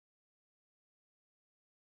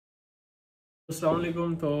अस्सलाम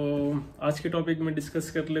वालेकुम। तो आज के टॉपिक में डिस्कस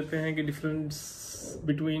कर लेते हैं कि difference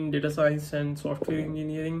between data science and software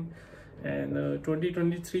engineering and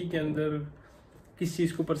 2023 के अंदर किस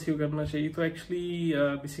चीज़ को परस्यू करना चाहिए। तो एक्चुअली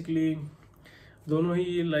बेसिकली दोनों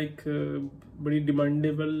ही बड़ी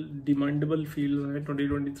डिमांडेबल फील्ड हैं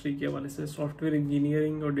 2023 के हवाले से। सॉफ्टवेयर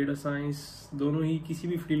इंजीनियरिंग और डेटा साइंस दोनों ही किसी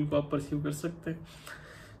भी फील्ड को आप परस्यू कर सकते हैं।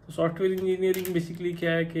 तो सॉफ्टवेयर इंजीनियरिंग बेसिकली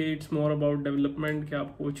क्या है कि इट्स मोर अबाउट डेवलपमेंट, कि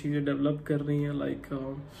आपको चीज़ें डेवलप कर रही हैं।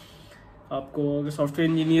 आपको अगर सॉफ्टवेयर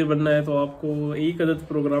इंजीनियर बनना है तो आपको एक अदद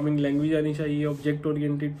प्रोग्रामिंग लैंग्वेज आनी चाहिए, object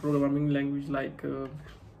oriented programming language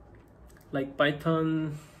like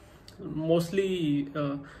Python. Mostly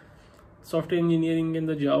software engineering के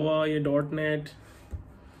अंदर जावा या .NET,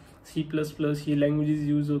 C++ ये लैंग्वेजेस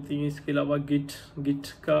यूज़ होती हैं। इसके अलावा गिट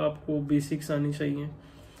का आपको बेसिक्स आनी चाहिए,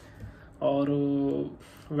 और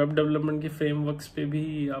वेब डेवलपमेंट के फ्रेमवर्क्स पे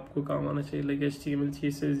भी आपको काम आना चाहिए, like HTML,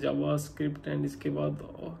 CSS, JavaScript and इसके बाद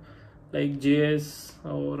लाइक JS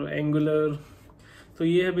और एंगुलर। तो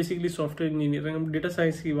ये है बेसिकली सॉफ्टवेयर इंजीनियरिंग। हम डेटा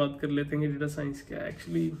साइंस की बात कर लेते हैं कि डेटा साइंस क्या है।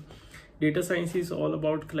 Actually data science is all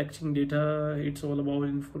about collecting data, it's all about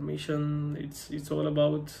information, it's all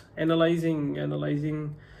about analysing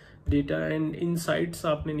data and insights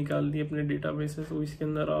आपने निकाल दी अपने डेटा में से। तो इसके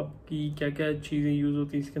अंदर आपकी क्या क्या चीज़ें यूज़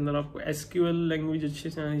होती हैं। इसके अंदर आपको SQL लैंग्वेज अच्छे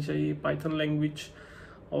से आनी चाहिए, पाइथन लैंग्वेज,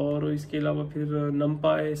 और इसके अलावा फिर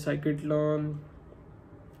NumPy, scikit-learn,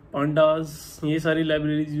 pandas, ये सारी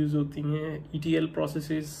लाइब्रेरीज यूज़ होती हैं। ETL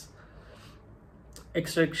processes,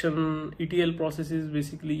 extraction, ETL processes,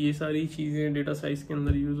 basically ये सारी चीज़ें डेटा साइंस के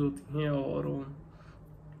अंदर यूज़ होती हैं।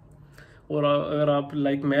 और अगर आप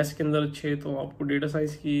मैथ्स के अंदर अच्छे हैं तो आपको डेटा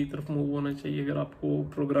साइंस की तरफ मूव होना चाहिए। अगर आपको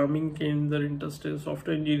प्रोग्रामिंग के अंदर इंटरेस्ट है,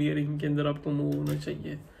 सॉफ्टवेयर इंजीनियरिंग के अंदर आपको मूव होना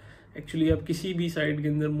चाहिए। एक्चुअली आप किसी भी साइड के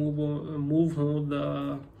अंदर मूव हो,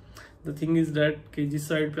 द थिंग इज़ दैट कि जिस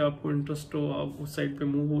साइड पे आपको इंटरेस्ट हो आप उस साइड पे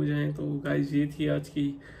मूव हो जाएं। तो गाइस, ये थी आज की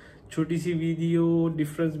छोटी सी video,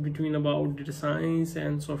 difference between about data science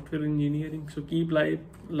and software engineering. So keep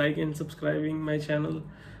like and subscribing my channel.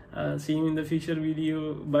 See you in the future video.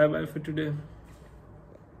 Bye bye for today.